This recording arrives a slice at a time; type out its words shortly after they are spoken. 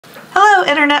Hello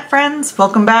internet friends!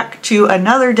 Welcome back to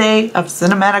another day of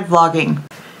cinematic vlogging.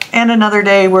 And another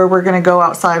day where we're going to go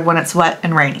outside when it's wet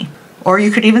and rainy. Or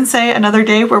you could even say another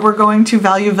day where we're going to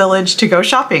Value Village to go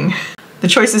shopping. The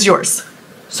choice is yours.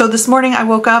 So this morning I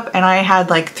woke up and I had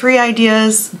like 3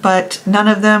 ideas, but none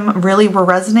of them really were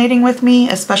resonating with me,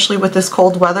 especially with this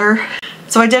cold weather.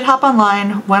 So I did hop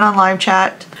online, went on live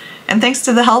chat, and thanks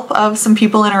to the help of some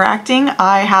people interacting,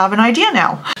 I have an idea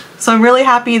now. So I'm really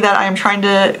happy that I'm trying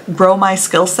to grow my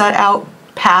skill set out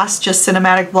past just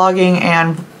cinematic vlogging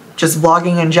and just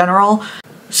vlogging in general.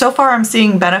 So far I'm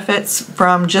seeing benefits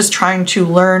from just trying to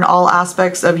learn all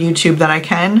aspects of YouTube that I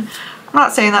can. I'm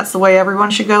not saying that's the way everyone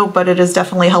should go, but it is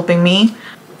definitely helping me.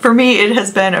 For me, it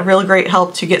has been a really great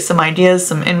help to get some ideas,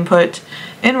 some input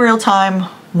in real time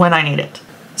when I need it.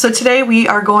 So today we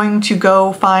are going to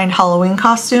go find Halloween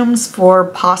costumes for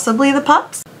possibly the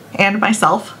pups and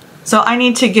myself. So I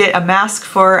need to get a mask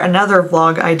for another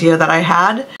vlog idea that I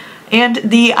had, and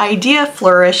the idea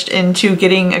flourished into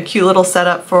getting a cute little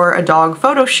setup for a dog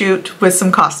photo shoot with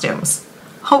some costumes.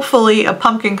 Hopefully a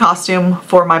pumpkin costume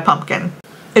for my pumpkin.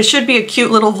 It should be a cute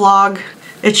little vlog.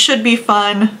 It should be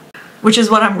fun, which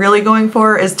is what I'm really going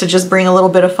for, is to just bring a little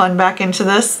bit of fun back into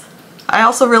this. I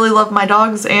also really love my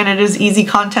dogs and it is easy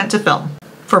content to film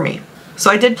for me. So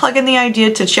I did plug in the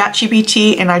idea to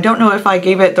ChatGPT, and I don't know if I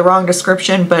gave it the wrong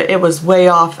description, but it was way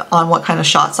off on what kind of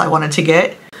shots I wanted to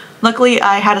get. Luckily,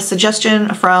 I had a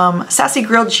suggestion from Sassy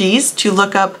Grilled Cheese to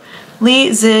look up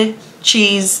Lee Z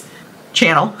Cheese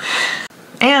channel.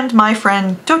 And my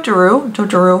friend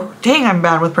Totoro, dang I'm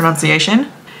bad with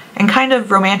pronunciation, and kind of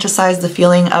romanticize the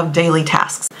feeling of daily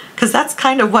tasks. Because that's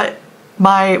kind of what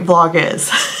my vlog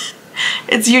is.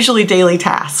 It's usually daily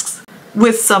tasks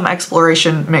with some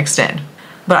exploration mixed in.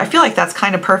 But I feel like that's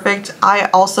kind of perfect. I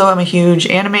also am a huge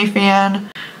anime fan.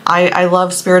 I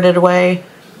love Spirited Away,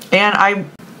 and I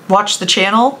watched the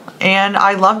channel and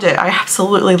I loved it. I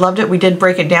absolutely loved it. We did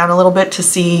break it down a little bit to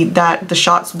see that the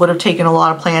shots would have taken a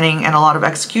lot of planning and a lot of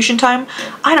execution time.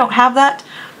 I don't have that,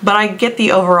 but I get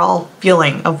the overall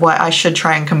feeling of what I should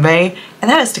try and convey, and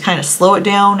that is to kind of slow it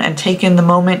down and take in the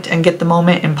moment and get the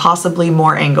moment in possibly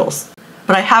more angles.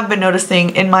 But I have been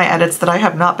noticing in my edits that I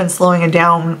have not been slowing it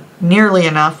down nearly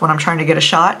enough when I'm trying to get a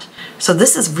shot. So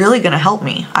this is really going to help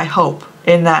me, I hope,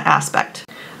 in that aspect.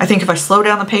 I think if I slow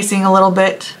down the pacing a little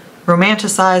bit,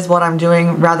 romanticize what I'm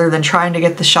doing rather than trying to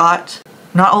get the shot,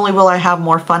 not only will I have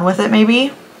more fun with it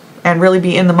maybe and really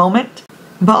be in the moment,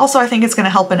 but also I think it's going to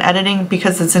help in editing,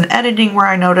 because it's in editing where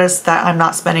I notice that I'm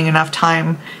not spending enough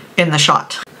time in the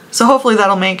shot. So hopefully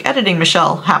that'll make editing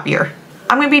Michelle happier.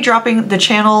 I'm going to be dropping the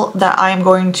channel that I am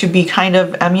going to be kind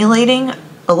of emulating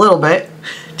a little bit,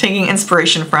 taking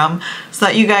inspiration from, so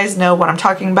that you guys know what I'm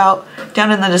talking about,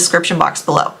 down in the description box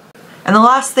below. And the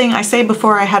last thing I say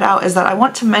before I head out is that I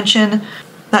want to mention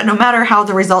that no matter how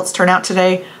the results turn out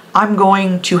today, I'm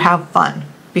going to have fun.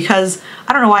 Because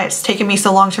I don't know why it's taken me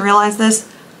so long to realize this.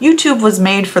 YouTube was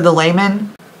made for the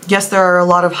layman. Yes, there are a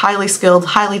lot of highly skilled,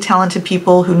 highly talented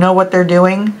people who know what they're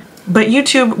doing, but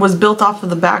YouTube was built off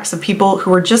of the backs of people who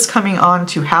were just coming on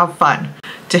to have fun,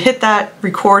 to hit that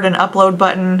record and upload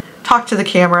button, talk to the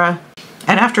camera,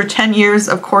 and after 10 years,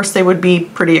 of course, they would be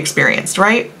pretty experienced,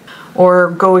 right? Or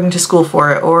going to school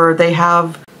for it, or they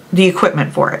have the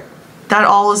equipment for it. That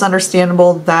all is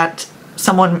understandable that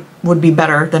someone would be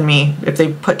better than me if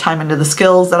they put time into the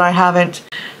skills that I haven't,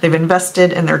 they've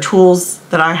invested in their tools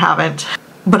that I haven't.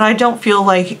 But I don't feel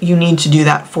like you need to do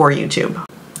that for YouTube.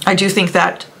 I do think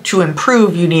that to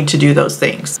improve, you need to do those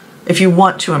things if you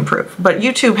want to improve. But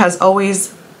YouTube has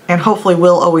always, and hopefully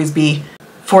will always be,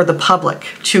 for the public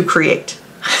to create.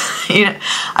 You know,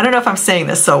 I don't know if I'm saying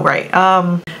this so right.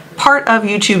 Part of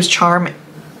YouTube's charm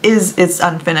is its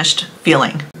unfinished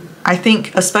feeling. I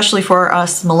think especially for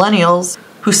us millennials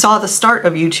who saw the start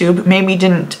of YouTube, maybe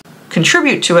didn't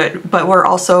contribute to it, but were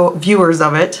also viewers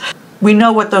of it. We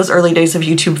know what those early days of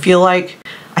YouTube feel like.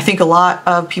 I think a lot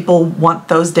of people want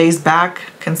those days back,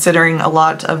 considering a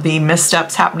lot of the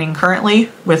missteps happening currently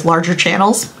with larger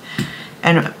channels.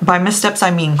 And by missteps,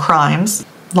 I mean crimes.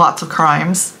 Lots of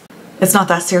crimes. It's not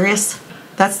that serious.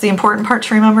 That's the important part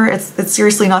to remember. It's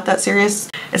seriously not that serious.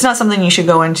 It's not something you should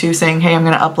go into saying, hey, I'm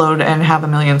going to upload and have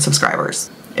 1 million subscribers.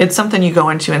 It's something you go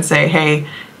into and say, hey,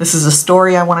 this is a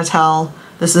story I want to tell.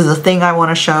 This is a thing I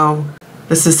want to show.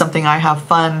 This is something I have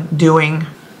fun doing.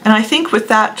 And I think with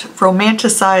that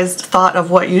romanticized thought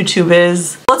of what YouTube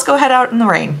is, let's go head out in the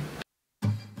rain.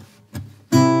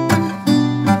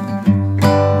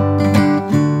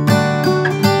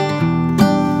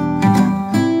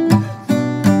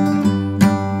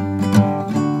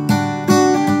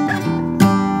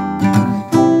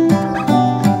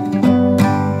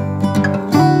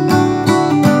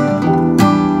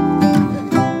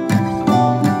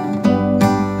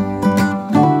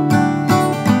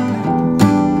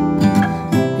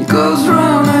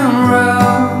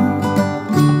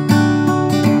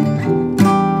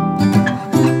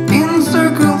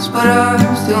 but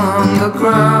I'm still on the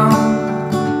ground.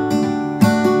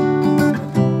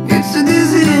 It's a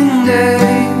dizzying day.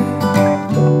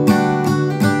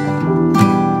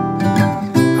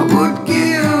 I would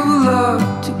give a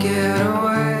lot to get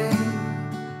away.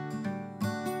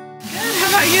 How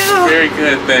about you? Very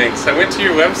good, thanks. I went to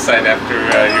your website after you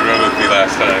rode with me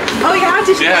last time. Oh yeah,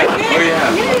 did you Yeah, like it? oh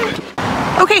yeah. Yay.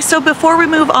 Okay, so before we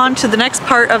move on to the next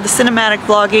part of the cinematic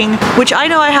vlogging, which I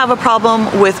know I have a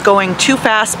problem with going too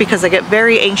fast because I get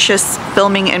very anxious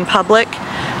filming in public.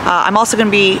 I'm also going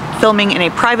to be filming in a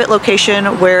private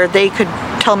location where they could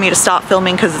tell me to stop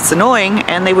filming because it's annoying,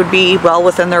 and they would be well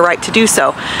within their right to do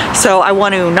so. So I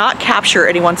want to not capture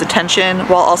anyone's attention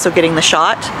while also getting the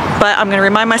shot, but I'm going to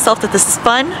remind myself that this is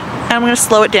fun, and I'm going to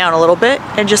slow it down a little bit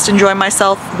and just enjoy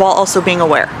myself while also being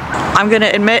aware. I'm going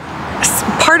to admit,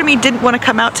 part of me didn't want to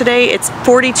come out today. It's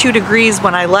 42 degrees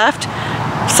when I left.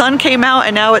 Sun came out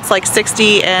and now it's like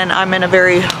 60 and I'm in a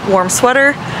very warm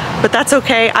sweater, but that's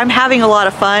okay. I'm having a lot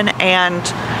of fun and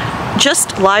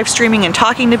just live streaming and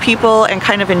talking to people and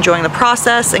kind of enjoying the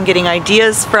process and getting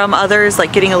ideas from others,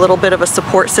 like getting a little bit of a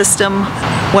support system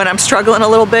when I'm struggling a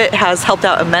little bit has helped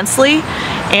out immensely.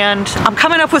 And I'm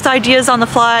coming up with ideas on the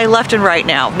fly left and right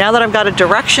now. Now that I've got a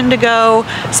direction to go,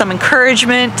 some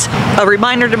encouragement, a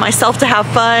reminder to myself to have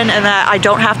fun and that I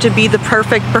don't have to be the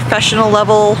perfect professional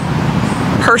level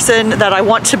person that I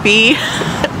want to be.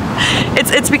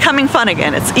 It's becoming fun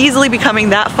again. It's easily becoming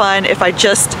that fun if I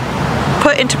just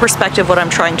put into perspective what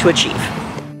I'm trying to achieve.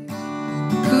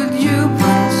 Could you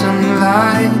bring some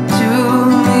light to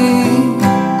me?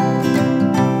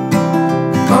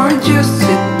 Or just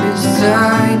sit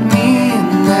beside me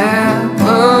and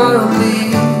never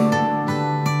leave?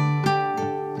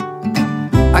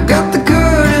 I got the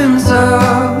curtains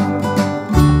up.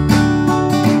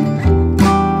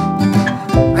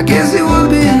 I guess it would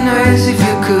be nice if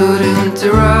you could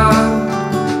interrupt.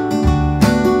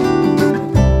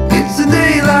 It's a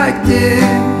day like this.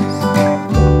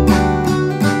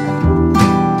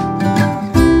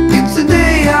 It's a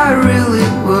day I really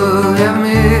would have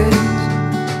missed.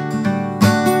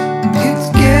 It's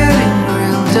getting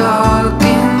real dark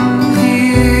in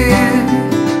here.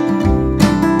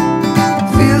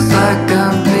 Feels like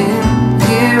I've been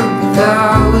here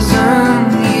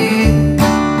 1,000 years.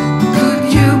 Could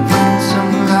you bring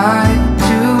some light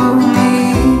to me?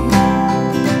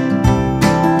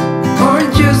 Or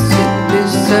just sit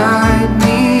beside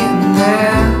me and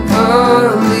never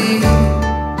leave?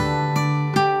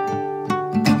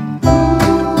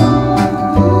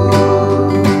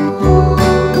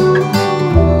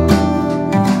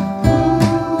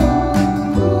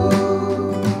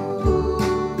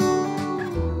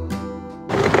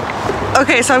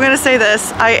 Okay, so I'm gonna say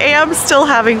this. I am still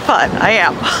having fun. I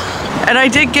am. And I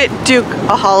did get Duke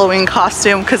a Halloween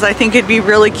costume because I think it'd be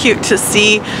really cute to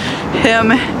see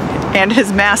him and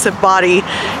his massive body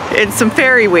in some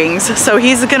fairy wings. So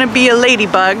he's gonna be a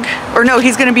ladybug, or no,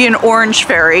 he's gonna be an orange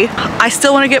fairy. I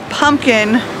still wanna get a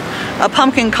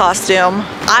pumpkin costume.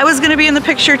 I was gonna be in the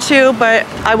picture too, but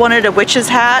I wanted a witch's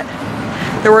hat.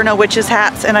 There were no witch's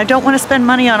hats, and I don't want to spend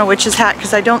money on a witch's hat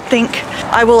because I don't think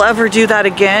I will ever do that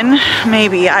again.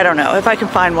 Maybe, I don't know. If I can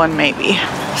find one, maybe.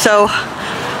 So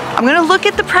I'm gonna look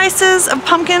at the prices of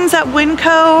pumpkins at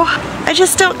Winco. I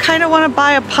just don't kind of want to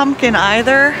buy a pumpkin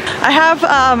either. I have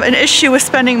an issue with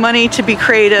spending money to be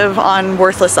creative on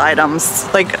worthless items,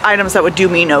 like items that would do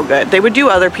me no good. They would do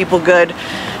other people good.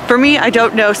 For me, I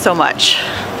don't know so much.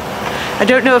 I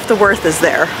don't know if the worth is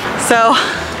there. So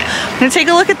I'm gonna take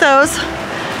a look at those.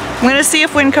 I'm gonna see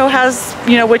if Winco has,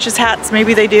 you know, witches hats.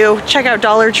 Maybe they do. Check out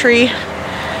Dollar Tree.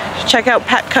 Check out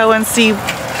Petco and see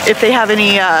if they have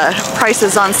any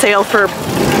prices on sale for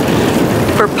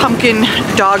pumpkin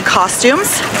dog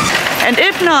costumes. And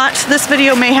if not, this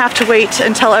video may have to wait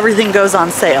until everything goes on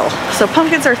sale. So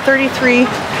pumpkins are 33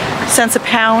 cents a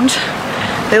pound.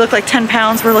 They look like 10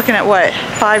 pounds. We're looking at what,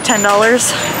 $5, $10?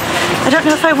 I don't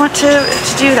know if I want to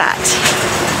do that.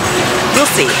 We'll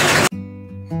see.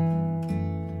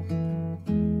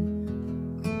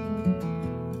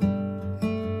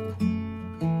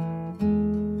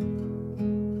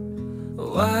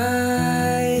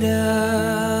 Wide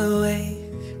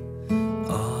awake,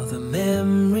 all the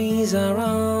memories are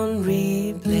on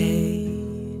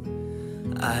replay.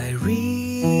 I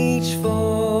reach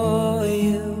for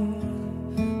you,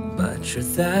 but you're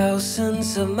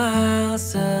thousands of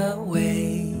miles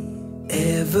away.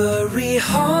 Every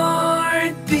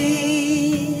heartbeat,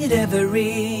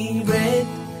 every breath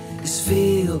is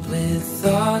filled with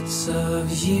thoughts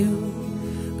of you.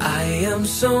 I am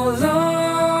so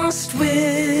lost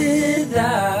without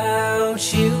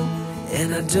you,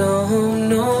 and I don't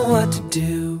know what to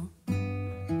do.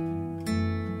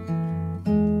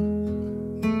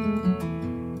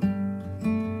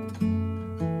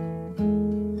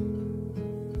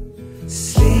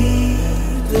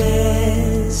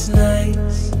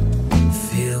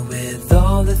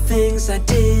 the things I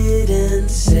didn't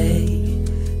say,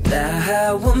 that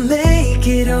I will make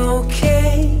it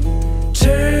okay.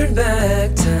 Turn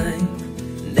back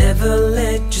time, never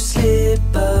let you slip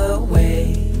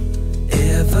away.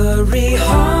 Every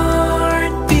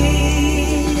heartbeat,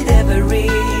 every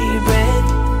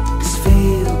breath is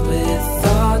filled with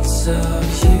thoughts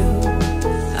of you.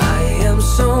 I am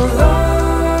so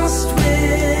lost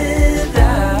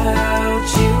without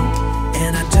you,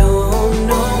 and I don't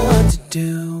know what to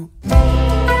do.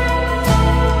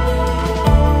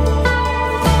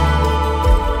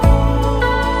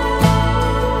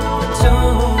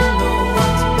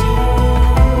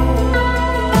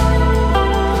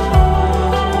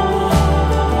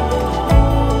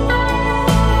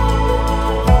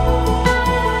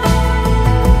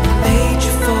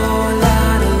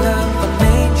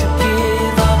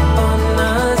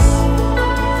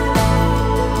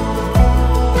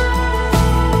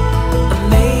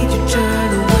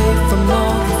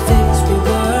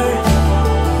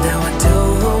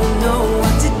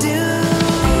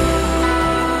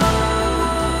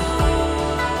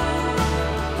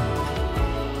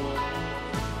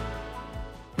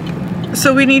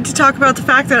 So we need to talk about the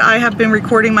fact that I have been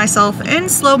recording myself in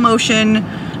slow motion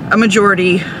a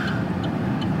majority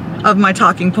of my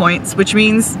talking points, which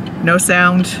means no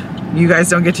sound. You guys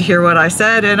don't get to hear what I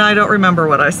said, and I don't remember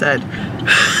what I said.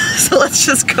 So let's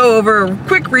just go over a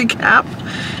quick recap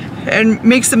and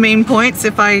make some main points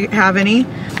if I have any.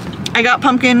 I got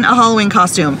Pumpkin a Halloween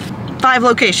costume. 5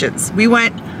 locations.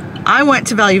 I went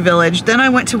to Value Village, then I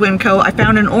went to Winco. I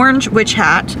found an orange witch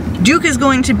hat. Duke is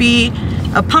going to be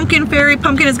a pumpkin fairy.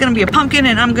 Pumpkin is going to be a pumpkin,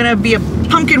 and I'm going to be a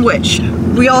pumpkin witch.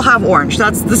 We all have orange.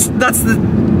 That's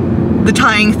the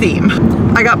tying theme.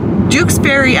 I got Duke's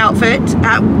fairy outfit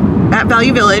at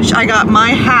Value Village. I got my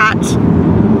hat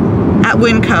at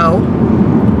Winco.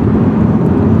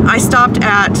 I stopped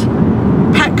at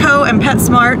Petco and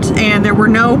PetSmart, and there were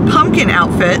no pumpkin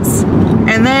outfits.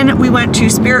 And then we went to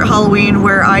Spirit Halloween,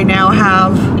 where I now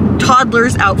have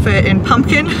toddler's outfit in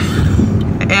pumpkin.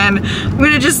 And I'm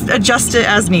gonna just adjust it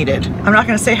as needed. I'm not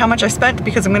gonna say how much I spent,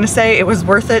 because I'm gonna say it was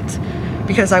worth it,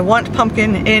 because I want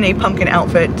Pumpkin in a pumpkin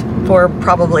outfit for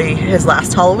probably his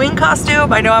last Halloween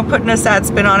costume. I know I'm putting a sad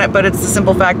spin on it, but it's the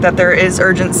simple fact that there is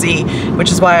urgency,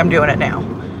 which is why I'm doing it now.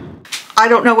 I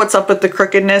don't know what's up with the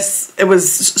crookedness. It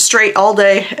was straight all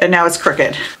day, and now it's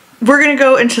crooked. We're gonna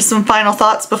go into some final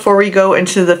thoughts before we go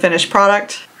into the finished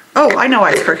product. Oh, I know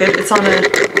why it's crooked. It's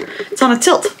on a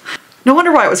tilt. No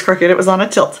wonder why it was crooked. It was on a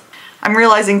tilt. I'm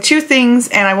realizing 2 things,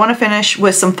 and I want to finish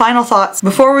with some final thoughts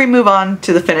before we move on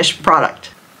to the finished product.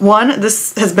 1,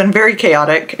 this has been very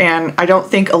chaotic, and I don't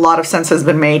think a lot of sense has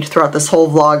been made throughout this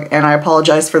whole vlog, and I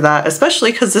apologize for that,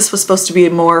 especially because this was supposed to be a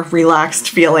more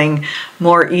relaxed feeling,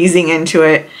 more easing into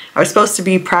it. I was supposed to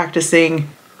be practicing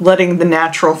letting the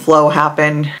natural flow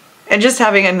happen and just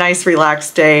having a nice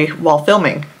relaxed day while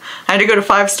filming. I had to go to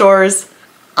 5 stores.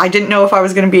 I didn't know if I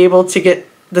was going to be able to get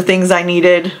the things I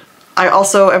needed. I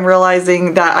also am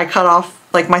realizing that I cut off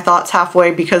like my thoughts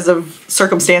halfway because of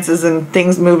circumstances and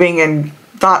things moving and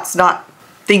thoughts not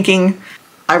thinking.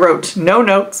 I wrote no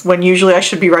notes when usually I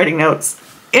should be writing notes.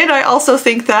 And I also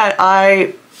think that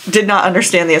I did not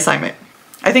understand the assignment.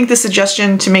 I think the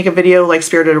suggestion to make a video like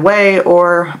Spirited Away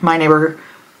or My Neighbor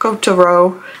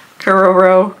Kotaro,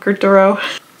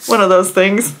 one of those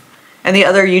things, and the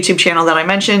other YouTube channel that I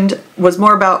mentioned was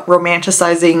more about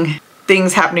romanticizing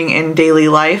things happening in daily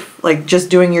life, like just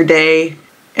doing your day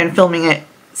and filming it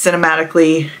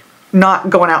cinematically, not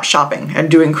going out shopping and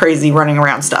doing crazy running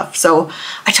around stuff. So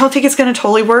I don't think it's gonna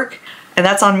totally work, and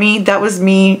that's on me. That was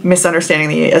me misunderstanding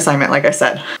the assignment, like I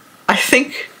said. I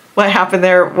think what happened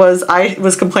there was I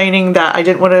was complaining that I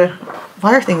didn't want to...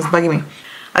 Why are things bugging me?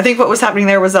 I think what was happening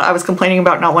there was that I was complaining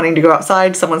about not wanting to go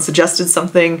outside. Someone suggested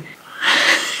something,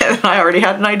 and I already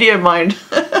had an idea in mind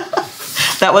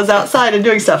that was outside and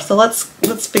doing stuff. So let's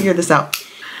figure this out.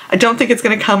 I don't think it's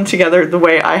going to come together the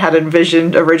way I had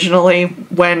envisioned originally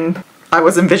when I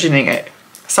was envisioning it.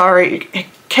 Sorry,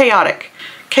 chaotic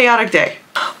day.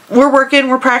 We're working,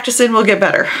 we're practicing, we'll get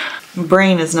better.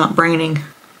 Brain is not braining.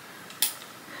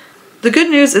 The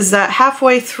good news is that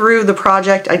halfway through the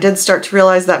project, I did start to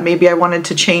realize that maybe I wanted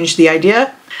to change the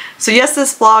idea. So yes,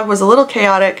 this vlog was a little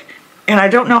chaotic, and I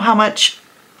don't know how much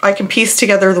I can piece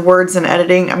together the words in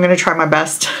editing. I'm going to try my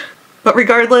best. But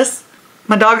regardless,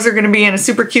 my dogs are going to be in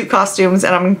super cute costumes,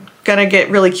 and I'm going to get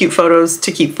really cute photos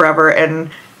to keep forever, and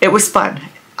it was fun.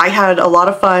 I had a lot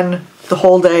of fun the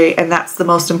whole day, and that's the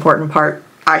most important part,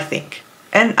 I think.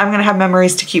 And I'm going to have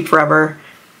memories to keep forever.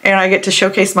 And I get to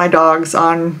showcase my dogs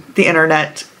on the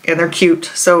internet, and they're cute,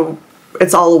 so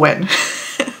it's all a win.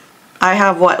 I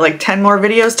have what, like 10 more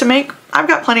videos to make? I've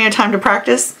got plenty of time to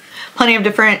practice, plenty of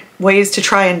different ways to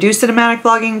try and do cinematic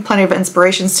vlogging, plenty of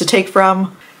inspirations to take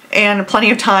from, and plenty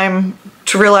of time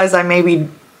to realize I may be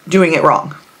doing it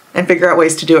wrong and figure out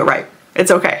ways to do it right.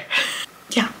 It's okay.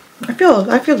 Yeah, I feel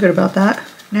good about that.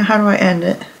 Now how do I end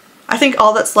it? I think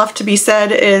all that's left to be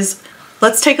said is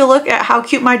let's take a look at how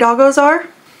cute my doggos are,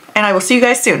 and I will see you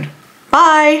guys soon.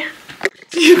 Bye!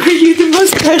 Are you the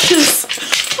most precious?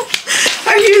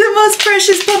 Are you the most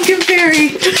precious pumpkin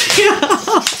fairy?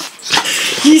 Yeah.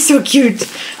 You're so cute.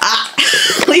 Ah,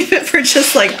 leave it for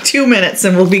just like 2 minutes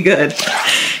and we'll be good.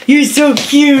 You're so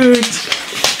cute.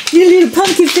 You little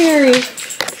pumpkin fairy.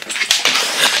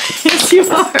 Yes, you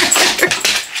are.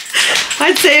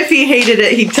 I'd say if he hated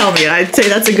it, he'd tell me. I'd say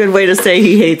that's a good way to say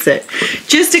he hates it.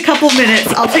 Just a couple minutes.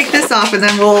 I'll take this off and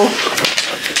then we'll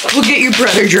get your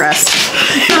brother dressed.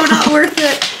 No, not worth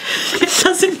it. It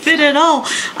doesn't fit at all.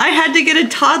 I had to get a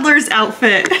toddler's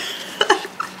outfit.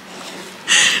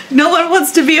 No one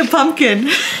wants to be a pumpkin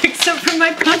except for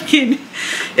my pumpkin.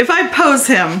 If I pose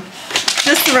him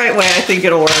just the right way, I think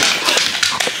it'll work.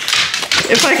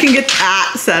 If I can get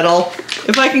that settle,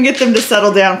 if I can get them to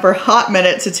settle down for a hot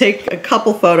minute to take a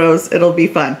couple photos, it'll be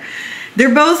fun.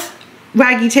 They're both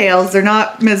waggy tails. They're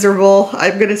not miserable.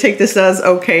 I'm gonna take this as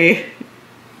okay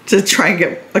to try and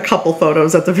get a couple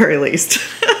photos at the very least.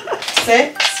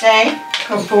 Sit, stay,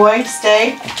 good boy,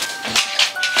 stay.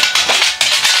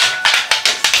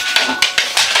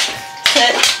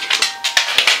 Sit.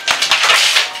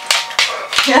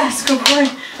 Yes, good boy.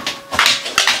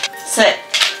 Sit.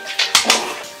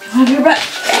 Hold your butt.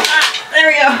 Ah, there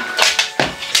we go.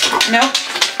 Nope,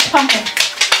 pumpkin.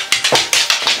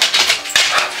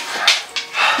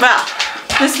 Well,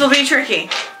 this will be tricky.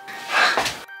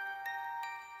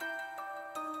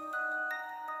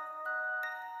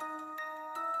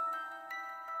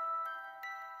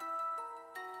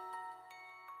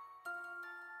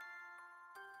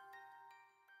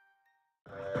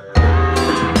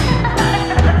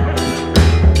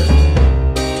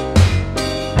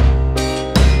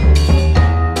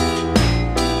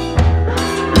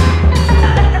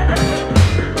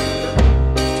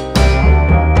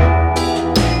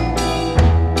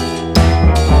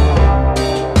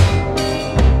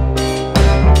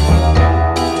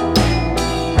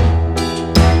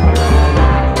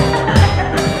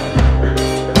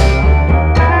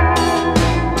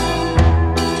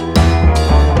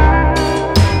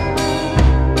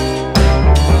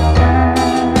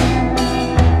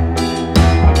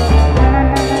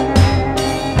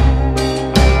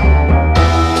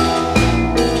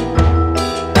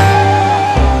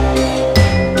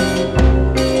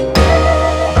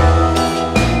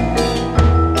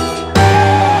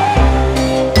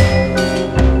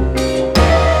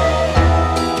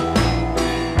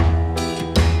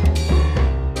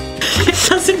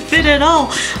 At all.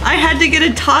 I had to get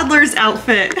a toddler's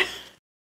outfit.